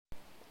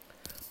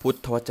พุท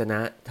ธวจน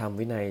ะธรรม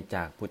วินัยจ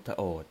ากพุทธ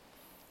โอษฐ์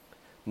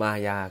มา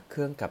ยาเค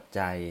รื่องกับใ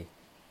จ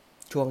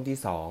ช่วงที่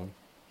สอง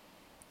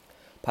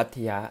ภัท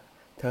ทิยะ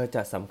เธอจ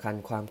ะสำคัญ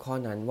ความข้อ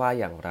นั้นว่า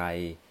อย่างไร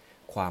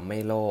ความไม่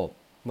โลภ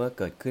เมื่อเ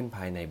กิดขึ้นภ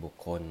ายในบุค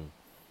คล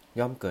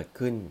ย่อมเกิด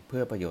ขึ้นเพื่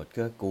อประโยชน์เ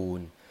กื้อกู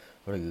ล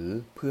หรือ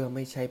เพื่อไ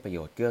ม่ใช่ประโย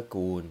ชน์เกื้อ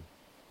กูล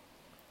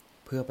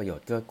เพื่อประโยช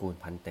น์เกื้อกูล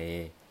พันเต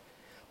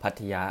ภัท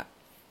ทิยะ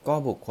ก็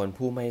บุคคล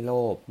ผู้ไม่โล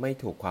ภไม่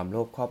ถูกความโล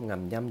ภครอบง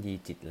ำย่ำยี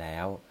จิตแล้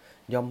ว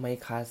ย่อมไม่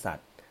ฆ่าสัต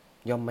ว์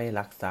ย่อมไม่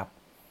ลักทรัพย์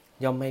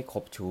ย่อมไม่ค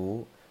บชู้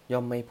ย่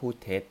อมไม่พูด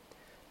เท็จ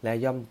และ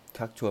ย่อม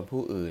ชักชวน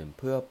ผู้อื่น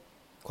เพื่อ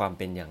ความเ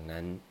ป็นอย่าง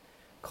นั้น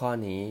ข้อ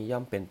นี้ย่อ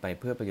มเป็นไป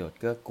เพื่อประโยชน์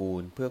เกื้อกู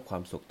ลเพื่อควา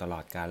มสุขตลอ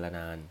ดกาลน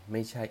านไ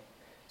ม่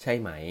ใช่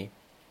ไหม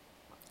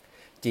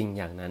จริงอ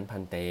ย่างนั้นพั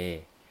นเต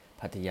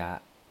ภัททิยะ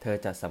เธอ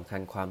จะสำคั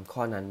ญความข้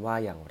อนั้นว่า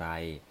อย่างไร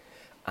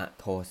อ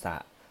โทสะ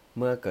เ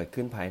มื่อเกิด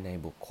ขึ้นภายใน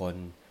บุคคล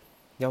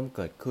ย่อมเ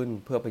กิดขึ้น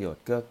เพื่อประโยช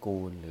น์เกื้อกู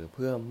ลหรือเ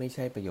พื่อไม่ใ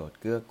ช่ประโยชน์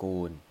เกื้อ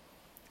กูล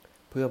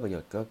เพื่อประโย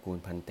ชน์เกื้อกูล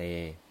พันเต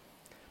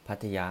ภัท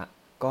ทิยะ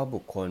ก็บุ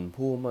คคล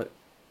ผู้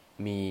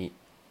มี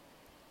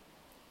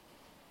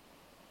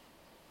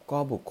ก็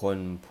บุคคล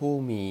ผู้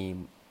มี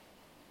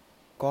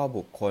ก็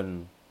บุคคล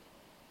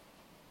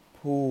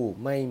ผู้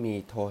ไม่มี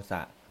โทส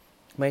ะ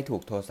ไม่ถู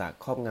กโทสะ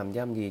ครอบงำ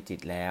ย่ำยีจิต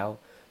แล้ว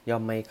ย่อ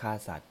มไม่ฆ่า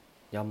สัตว์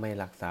ย่อมไม่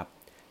ลักทรัพย์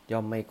ย่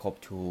อมไม่คบ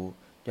ชู้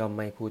ย่อมไ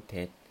ม่พูดเ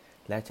ท็จ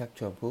และชักช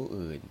วนผู้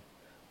อื่น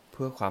เ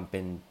พื่อความเป็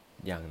น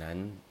อย่างนั้น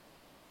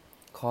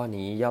ข้อ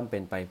นี้ย่อมเป็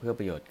นไปเพื่อ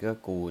ประโยชน์เกื้อ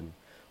กูล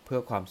เพื่อ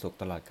ความสุข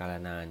ตลอดกาล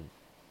นาน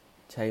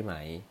ใช่ไหม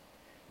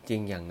จริ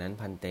งอย่างนั้น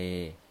พันเต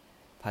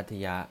ภัททิ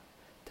ยะ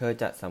เธอ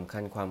จะสำคั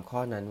ญความข้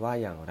อนั้นว่า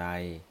อย่างไร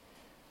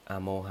อ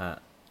โมหะ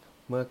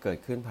เมื่อเกิด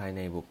ขึ้นภายใ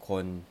นบุคค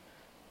ล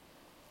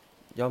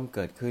ย่อมเ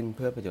กิดขึ้นเ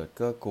พื่อประโยชน์เ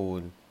กื้อกู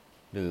ล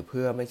หรือเ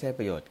พื่อไม่ใช่ป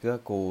ระโยชน์เกื้อ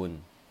กูล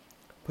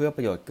เพื่อป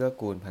ระโยชน์เกื้อ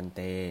กูลพันเ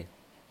ต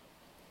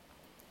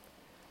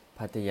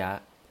ภัททิยะ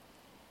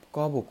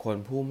ก็บุคคล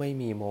ผู้ไม่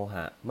มีโมห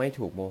ะไม่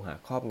ถูกโมหะ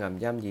ครอบง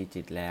ำย่ำยี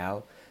จิตแล้ว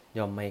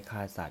ย่อมไม่ฆ่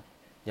าสัตว์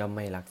ย่อมไ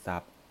ม่ลักทรั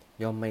พย์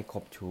ย่อมไม่ค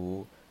บชู้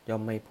ย่อ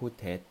มไม่พูด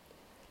เท็จ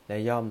และ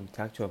ย่อม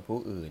ชักชวนผู้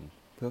อื่น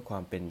เพื่อควา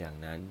มเป็นอย่าง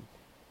นั้น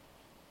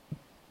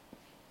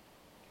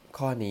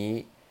ข้อนี้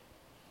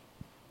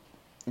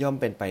ย่อม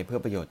เป็นไปเพื่อ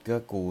ประโยชน์เกื้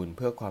อกูลเ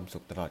พื่อความสุ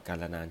ขตลอดกา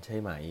ลนานใช่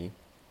ไหม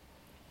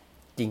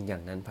จริงอย่า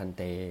งนั้นพันเ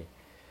ต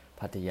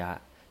ภัททิยะ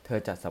เธอ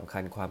จะสำคั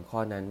ญความข้อ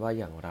นั้นว่า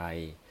อย่างไร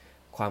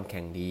ความแ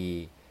ข่งดี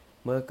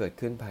เมื่อเกิด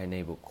ขึ้นภายใน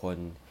บุคคล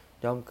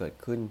ย่อมเกิด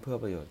ขึ้นเพื่อ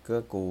ประโยชน์เกื้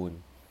อกูล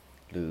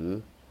หรือ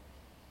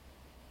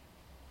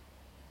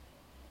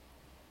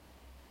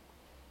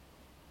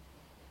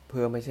เ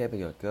พื่อไม่ใช่ประ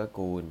โยชน์เกื้อ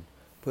กูล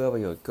เพื่อปร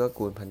ะโยชน์เกื้อ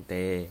กูลพันเต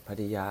ภัท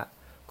ทิยะ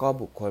ก็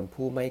บุคคล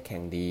ผู้ไม่แข่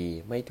งดี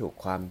ไม่ถูก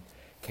ความ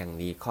แข่ง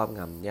ดีครอบง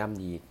ำย่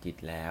ำยีจิต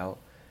แล้ว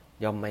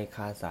ย่อมไม่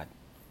ฆ่าสัตว์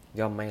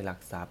ย่อมไม่ลั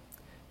กทรัพย์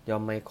ย่อ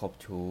มไม่คบ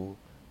ชู้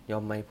ย่อ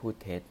มไม่พูด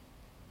เท็จ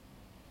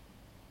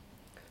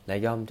และ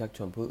ย่อมชักช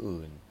วนผู้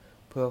อื่น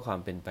เพื่อความ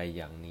เป็นไป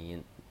อย่างนี้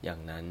อย่า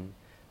งนั้น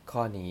ข้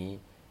อนี้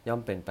ย่อ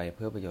มเป็นไปเ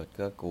พื่อประโยชน์เ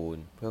กื้อกูล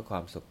เพื่อควา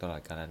มสุขตลอ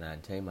ดกาลนาน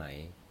ใช่ไหม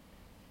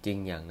จริง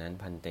อย่างนั้น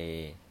พันเต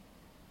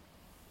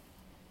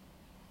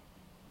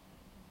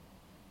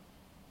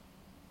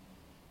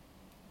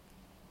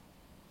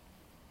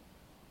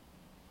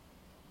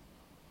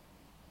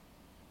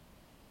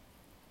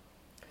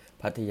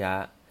ภัททิยะ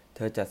เธ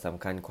อจะส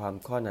ำคัญความ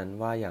ข้อนั้น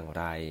ว่าอย่าง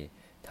ไร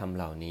ธรรมเ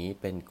หล่านี้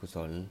เป็นกุศ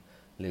ล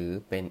หรือ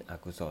เป็นอ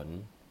กุศล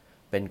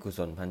เป็นกุศ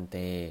ลพันเต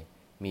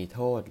มีโท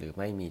ษหรือ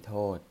ไม่มีโท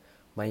ษ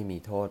ไม่มี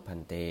โทษพั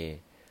นเต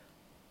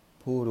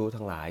ผู้รู้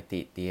ทั้งหลาย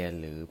ติเตียน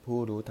หรือผู้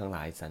รู้ทั้งหล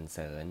ายสรรเส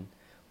ริญ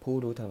ผู้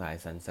รู้ทั้งหลาย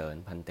สรรเสริญ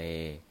พันเต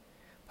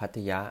ภัท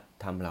ทิยะ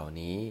ธรรมเหล่า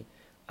นี้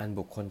อัน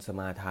บุคคลส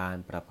มาทาน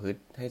ประพฤ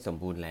ติให้สม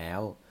บูรณ์แล้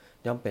ว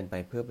ย่อมเป็นไป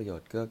เพื่อประโย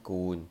ชน์เกื้อ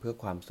กูลเพื่อ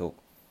ความสุข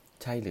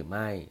ใช่หรือไ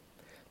ม่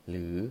ห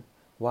รือ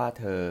ว่า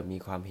เธอมี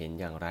ความเห็น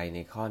อย่างไรใน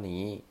ข้อ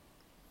นี้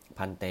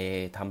พันเต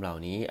ธรรมเหล่า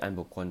นี้อัน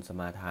บุคคลส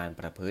มาทาน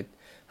ประพฤติ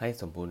ให้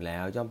สมบูรณ์แล้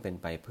วย่อมเป็น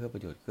ไปเพื่อปร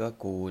ะโยชน์เกื้อ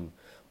กูล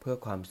เพื่อ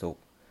ความสุข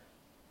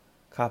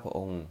ข้าพระอ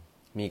งค์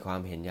มีควา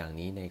มเห็นอย่าง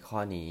นี้ในข้อ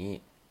นี้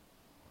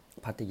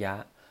ภัททิยะ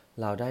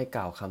เราได้ก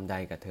ล่าวคำใด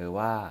กับเธอ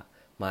ว่า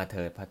มาเ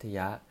ถิดภัททิย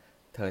ะ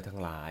เธอทั้ง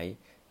หลาย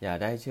อย่า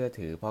ได้เชื่อ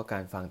ถือเพราะกา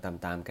รฟังต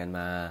ามๆกันม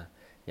า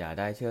อย่า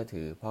ได้เชื่อ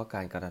ถือเพราะก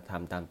ารกระท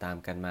ำตาม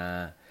ๆกันมา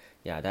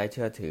อย่าได้เ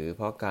ชื่อถือเ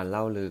พราะการเ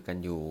ล่าลือกัน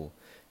อยู่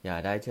อย่า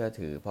ได้เชื่อ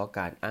ถือเพราะก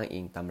ารอ้างอิ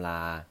งตำร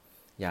า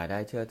อย่าได้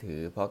เชื่อถื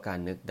อเพราะการ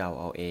นึกเดา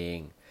เอาเอง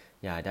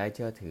อย่าได้เ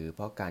ชื่อถือเพ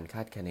ราะการค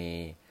าดคะเน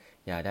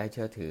อย่าได้เ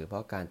ชื่อถือเพรา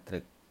ะการตรึ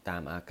กตา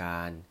มอาก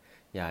าร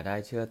อย่าได้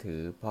เชื่อถื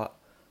อเพราะ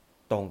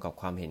ตรงกับ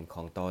ความเห็นข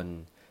องตน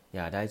อ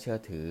ย่าได้เชื่อ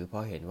ถือเพรา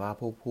ะเห็นว่า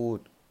ผู้พูด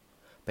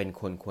เป็น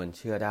คนควรเ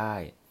ชื่อได้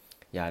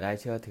อย่าได้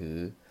เชื่อถือ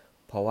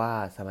เพราะว่า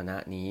สมณะ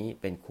นี้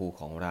เป็นครู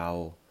ของเรา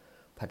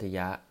ภัททิย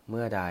ะเ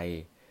มื่อใด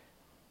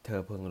เธ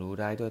อพึงรู้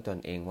ได้ด้วยตน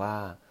เองว่า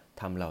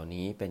ธรรมเหล่า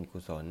นี้เป็นกุ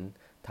ศล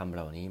ธรรมเห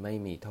ล่านี้ไม่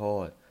มีโท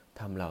ษ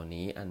ธรรมเหล่า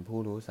นี้อันผู้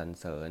รู้สรร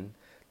เสริญ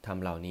ธรรม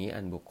เหล่านี้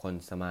อันบุคคล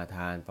สมาท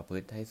านประพฤ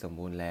ติให้สม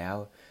บูรณ์แล้ว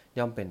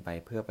ย่อมเป็นไป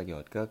เพื่อประโย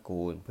ชน์เกื้อ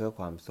กูลเพื่อค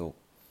วามสุข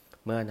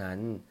เมื่อนั้น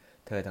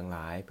เธอทั้งหล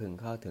ายพึง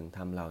เข้าถึงธร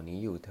รมเหล่านี้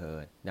อยู่เถิ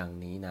ดดัง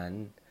นี้นั้น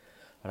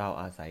เรา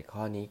อาศัยข้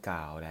อนี้ก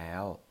ล่าวแล้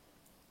ว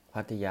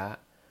ภัตติยะ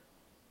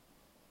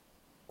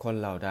คน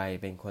เหล่าใด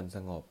เป็นคนส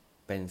งบ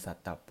เป็นสัต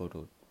ตบุ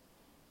รุษ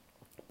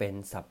เป็น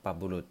สัพพ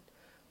บุรุษ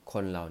ค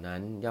นเหล่านั้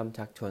นย่อม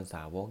ชักชวนส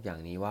าวกอย่า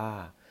งนี้ว่า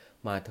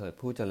มาเถิด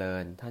ผู้เจริ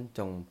ญท่านจ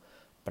ง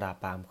ปราบ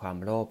ปรามความ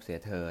โลภเสีย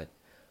เถิด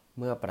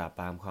เมื่อปราบป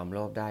รามความโล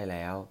ภได้แ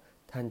ล้ว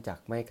ท่านจัก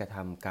ไม่กระท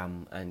ำกรรม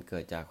อันเกิ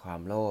ดจากควา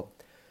มโลภ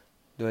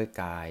ด้วย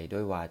กายด้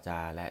วยวาจา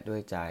และด้ว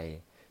ยใจ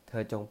เธ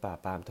อจงปราบ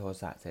ปรามโท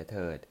สะเสียเ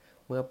ถิด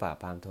เมื่อปราบ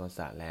ปรามโทส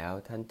ะแล้ว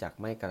ท่านจัก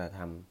ไม่กระท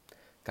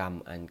ำกรรม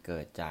อันเกิ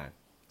ดจาก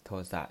โท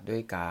สะด้ว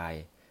ยกาย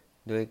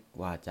ด้วย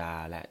วาจา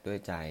และด้วย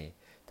ใจ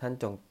ท่าน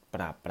จงป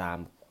ราบปราม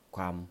ค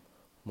วาม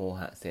โม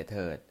หะเสียเ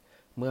ถิด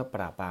เมื่อป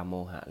ราบปรามโม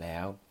หะแล้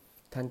ว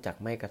ท่านจัก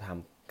ไม่กระท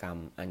ำกรรม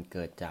อันเ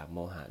กิดจากโม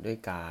หะด้วย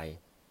กาย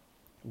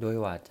ด้วย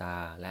วาจา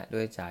และด้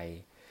วยใจ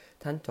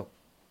ท่าน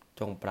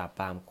จงปราบป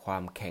รามควา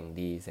มแข่ง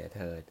ดีเสียเ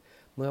ถิด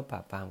เมื่อปร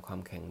าบปรามควา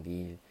มแข่ง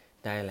ดี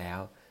ได้แล้ว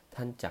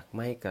ท่านจักไ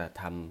ม่กระ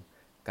ท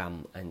ำกรรม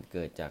อันเ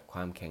กิดจากคว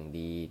ามแข่ง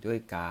ดีด้วย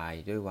กาย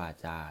ด้วยวา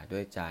จาด้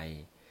วยใจ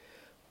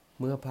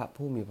เมื่อพระ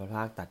ผู้มีพระภ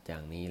าคตรัสอย่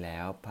างนี้แล้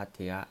วภัต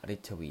ติยะฤ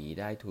ชวี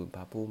ได้ทูลพ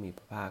ระผู้มีพ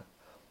ระภาค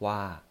ว่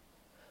า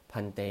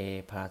พันเต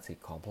ภาสิท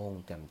ธิ์ของพระอง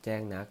ค์แจ่มแจ้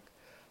งนัก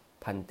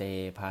พันเต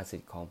ภาสิ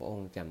ทธิ์ของพระอง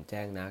ค์แจ่มแ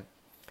จ้งนัก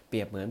เป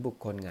รียบเหมือนบุค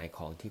คลหงายข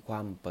องที่คว่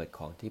ำเปิดข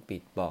องที่ปิ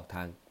ดบอกท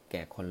างแ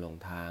ก่คนหลง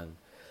ทาง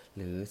ห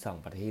รือส่อง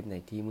ประทีปใน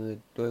ที่มืด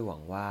ด้วยหวั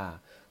งว่า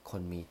ค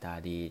นมีตา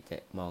ดีจะ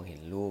มองเห็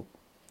นรูป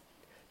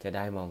จะไ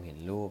ด้มองเห็น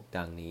รูป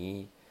ดังนี้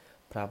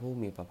พระผู้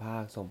มีพระภา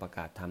คทรงประก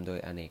าศธรรมโดย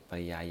อเนกป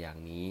ริยายอย่าง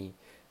นี้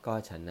ก็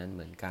ฉันนั้นเห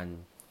มือนกัน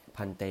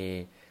พันเต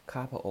ข้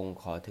าพระองค์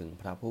ขอถึง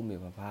พระผู้มี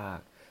พระภาค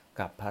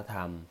กับพระธร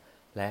รม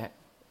และ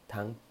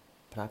ทั้ง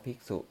พระภิก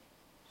ษุ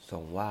ส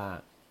งฆ์ว่า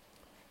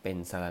เป็น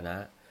สรณะ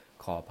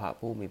ขอพระ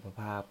ผู้มีพระ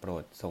ภาคโปร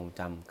ดทรง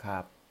จำข้า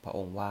พระอ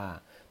งค์ว่า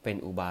เป็น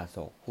อุบาส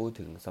กผู้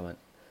ถึง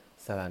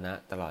สรณะ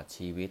ตลอด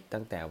ชีวิต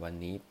ตั้งแต่วัน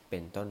นี้เป็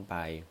นต้นไป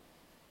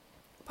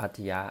ภัต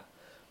ติยะ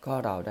ก็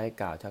เราได้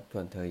กล่าวชักช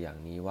วนเธออย่าง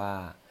นี้ว่า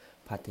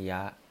ภัตติย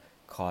ะ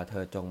ขอเธ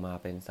อจงมา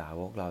เป็นสา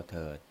วกเราเ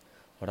ถิด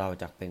เรา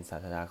จักเป็นศา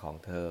สดาของ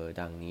เธอ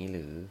ดังนี้ห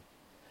รือ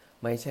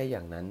ไม่ใช่อย่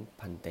างนั้น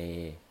พันเต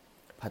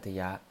ภัตติ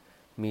ยะ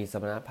มีส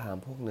มณพราหม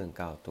ณ์พวกหนึ่ง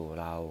กล่าวตู่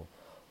เรา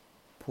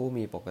ผู้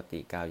มีปกติ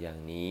กล่าวอย่าง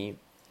นี้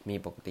มี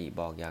ปกติ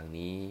บอกอย่าง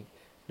นี้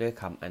ด้วย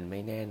คำอันไม่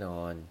แน่น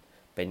อน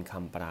เป็นค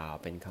ำเปล่า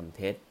เป็นคำเ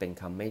ท็จเป็น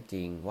คำไม่จ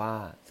ริงว่า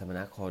สมณ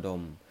โคด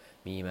ม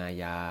มีมา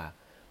ยา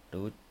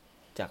รู้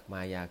จักม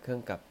ายาเครื่อ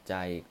งกับใจ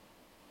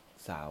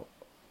สา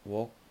ว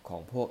กขอ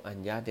งพวกอัญ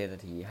ญาเดร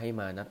ถีให้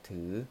มานับ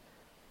ถือ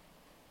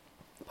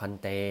พัน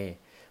เต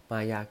มา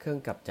ยาเครื่อง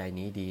กับใจ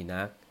นี้ดี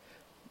นัก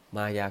ม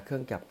ายาเครื่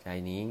องกับใจ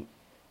นี้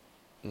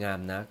งา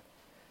มนัก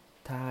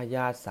ถ้าญ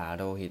าติสา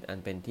โรหิตอัน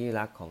เป็นที่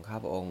รักของข้า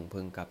พระองค์พึ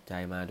งกลับใจ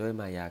มาด้วย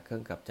มายาเครื่อ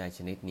งกลับใจช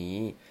นิดนี้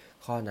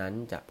ข้อนั้น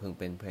จะพึง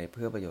เป็นเ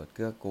พื่อประโยชน์เ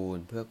กื้อกูล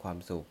เพื่อความ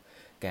สุข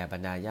แก่บร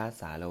รดาญาติ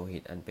สาโรหิ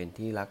ตอันเป็น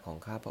ที่รักของ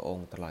ข้าพระอง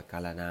ค์ตลอดกา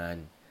ลนาน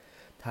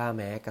ถ้าแ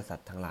ม้กษัต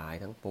ริย์ทั้งหลาย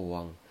ทั้งปว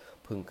ง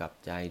พึงกลับ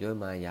ใจด้วย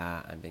มายา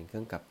อันเป็นเครื่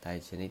องกลับใจ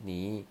ชนิด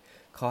นี้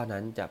ข้อ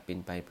นั้นจะเป็น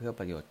ไปเพื่อ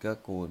ประโยชน์เกื้อ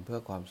กูลเพื่อ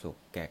ความสุข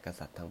แก่ก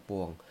ษัตริย์ทั้งป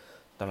วง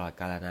ตลอด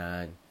กาลนา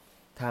น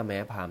ถ้าแม้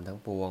พราหมณ์ทั้ง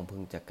ปวงพึ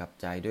งจะกลับ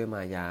ใจด้วยม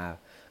ายา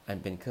อัน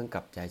เป็นเครื่องก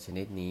ลับใจช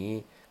นิดนี้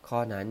ข้อ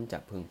นั้นจะ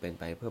พึงเป็น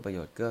ไปเพื่อประโย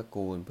ชน์เกื้อ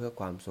กูลเพื่อ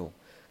ความสุข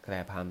แ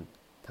ก่พราหมณ์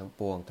ทั้ง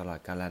ปวงตลอด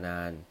กาลน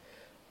าน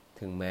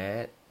ถึงแม้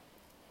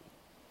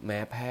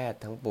แพทย์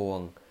ทั้งปวง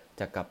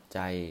จะกลับใจ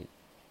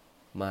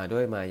มาด้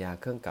วยมายา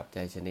เครื่องกลับใจ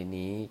ชนิด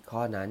นี้ข้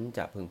อนั้นจ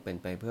ะพึงเป็น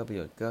ไปเพื่อประโ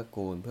ยชน์เกื้อ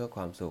กูลเพื่อค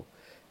วามสุข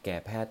แก่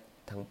แพทย์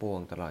ทั้งปวง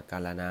ตลอดกา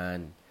ลนาน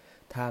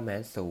ถ้าแม้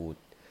สูตร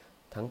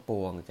ทั้งป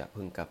วงจะ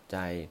พึงกลับใจ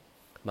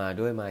มา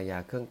ด้วยมายา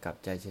เครื่องกลับ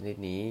ใจชนิด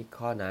นี้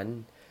ข้อนั้น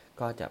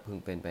ก็จะพึง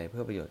เป็นไปเพื่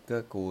อประโยชน์เกื้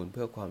อกูลเ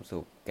พื่อความสุ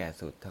ขแก่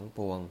สูตรทั้งป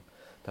วง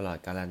ตลอด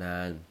กาลนา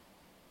น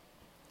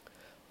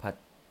ภัต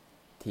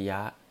ติย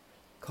ะ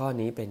ข้อ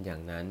นี้เป็นอย่า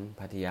งนั้น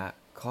ภัตติยะ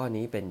ข้อ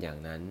นี้เป็นอย่าง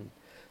นั้น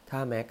ถ้า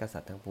แม้กษั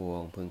ตริย์ทั้งปว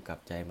งพึงกลับ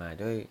ใจมา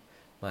ด้วย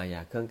มาย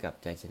าเครื่องกลับ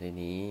ใจชนิด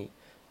นี้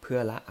เพื่อ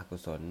ละอกุ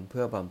ศลเ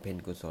พื่อบำเพ็ญ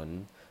กุศล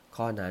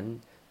ข้อนั้น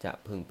จะ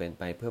พึงเป็น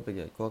ไปเพื่อประโ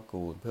ยชน์เกื้อ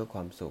กูลเพื่อคว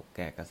ามสุขแ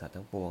ก่กษัตริย์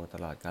ทั้งปวงต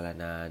ลอดกาล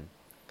นาน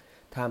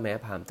ถ้าแม้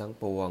พราหมณ์ทั้ง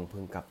ปวงพึ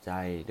งกลับใจ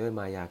ด้วยม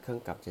ายาเครื่อง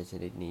กลับใจช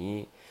นิดนี้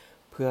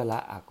เพื่อละ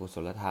อกุศ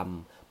ลธรรม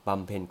บ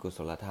ำเพ็ญกุศ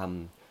ลธรรม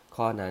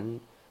ข้อนั้น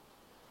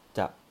จ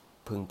ะ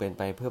พึงเป็นไ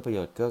ปเพื่อประโย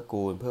ชน์เกื้อ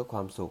กูลเพื่อคว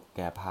ามสุขแ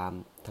ก่พราหมณ์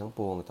ทั้งป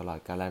วงตลอด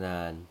กาลน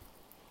าน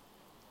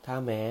ถ้า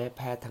แม้แ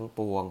พทย์ทั้งป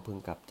วงพึง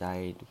กลับใจ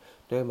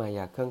ด้วยมาย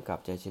าเครื่องกลับ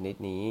ใจชนิด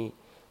นี้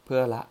เพื่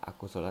อละอ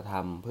กุศลธร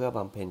รมเพื่อบ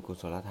ำเพ็ญกุ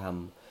ศลธรรม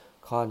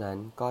ข้อนั้น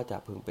ก็จะ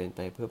พึงเป็นไป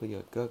เพื่อประโย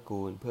ชน์เกื้อ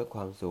กูลเพื่อคว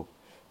ามสุข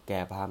แก่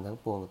พราหมณ์ทั้ง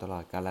ปวงตลอ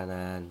ดกาลน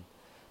าน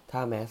ถ้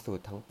าแม้สูต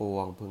รทั้งปว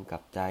งพึงกลั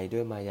บใจด้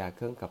วยมายาเค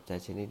รื่องกลับใจ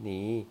ชนิด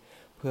นี้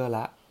เพื่อล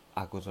ะอ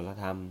กุศล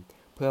ธรรม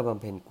เพื่อบ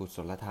ำเพ็ญกุศ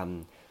ลธรรม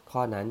ข้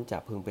อนั้นจะ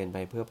พึงเป็นไป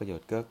เพื่อประโย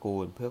ชน์เกื้อกู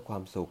ลเพื่อควา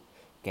มสุข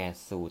แก่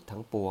สูตรทั้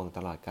งปวงต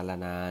ลอดกาล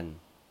นาน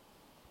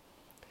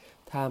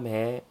ถ้าแ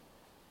ม้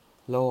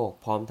โลก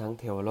พร้อมทั้ง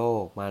เทวโล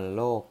กมาร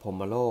โลกพรห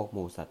มโลกห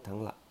มู่สัต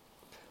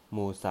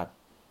ว์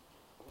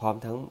พร้อม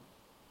ทั้ง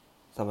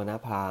สมณ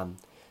พราหมณ์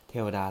เท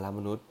วดาและม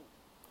นุษย์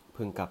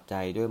พึงกลับใจ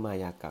ด้วยมา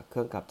ยากับเค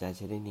รื่องกลับใจ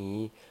ชนิดนี้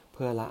เ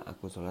พื่อละอ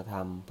กุศลธร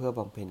รมเพื่อบ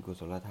ำเพ็ญกุ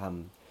ศลธรรม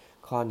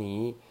ข้อนี้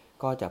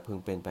ก็จะพึง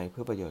เป็นไปเ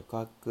พื่อประโยชน์ก็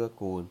เกื้อ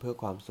กูลเพื่อ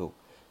ความสุข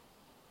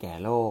แก่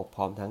โลกพ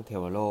ร้อมทั้งเท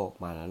วโลก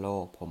มารโล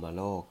กพรหม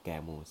โลกแก่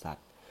หมู่สัต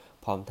ว์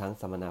พร้อมทั้ง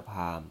สมณพ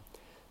ราหมณ์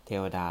เท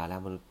วดาและ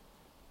มนุษย์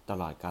ต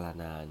ลอดกาล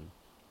นาน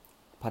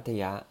ภัท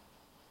ยะ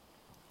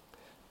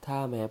ถ้า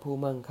แม้ผู้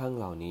มั่งคั่ง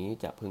เหล่านี้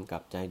จะพึงกลั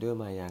บใจด้วย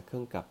มายาเครื่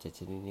องกลับใจช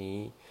นิดนี้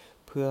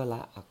เพื่อล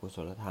ะอกุศ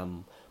ลธรรม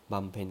บ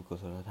ำเพ็ญกุ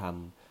ศลธรรม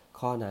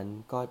ข้อนั้น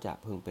ก็จะ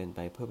พึงเป็นไป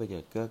เพื่อประโย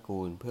ชน์เกื้อ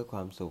กูลเพื่อคว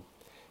ามสุข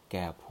แ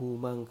ก่ผู้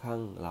มั่งคั่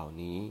งเหล่า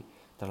นี้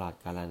ตลอด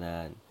กาลนา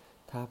น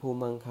ถ้าผู้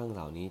มั่งคั่งเห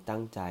ล่านี้ตั้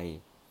งใจ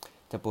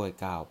จะโปรด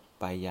กล่าว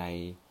ไปยัง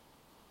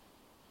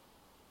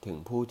ถึง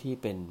ผู้ที่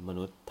เป็นม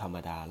นุษย์ธรรม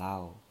ดาเล่า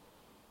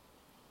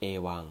เอ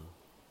วัง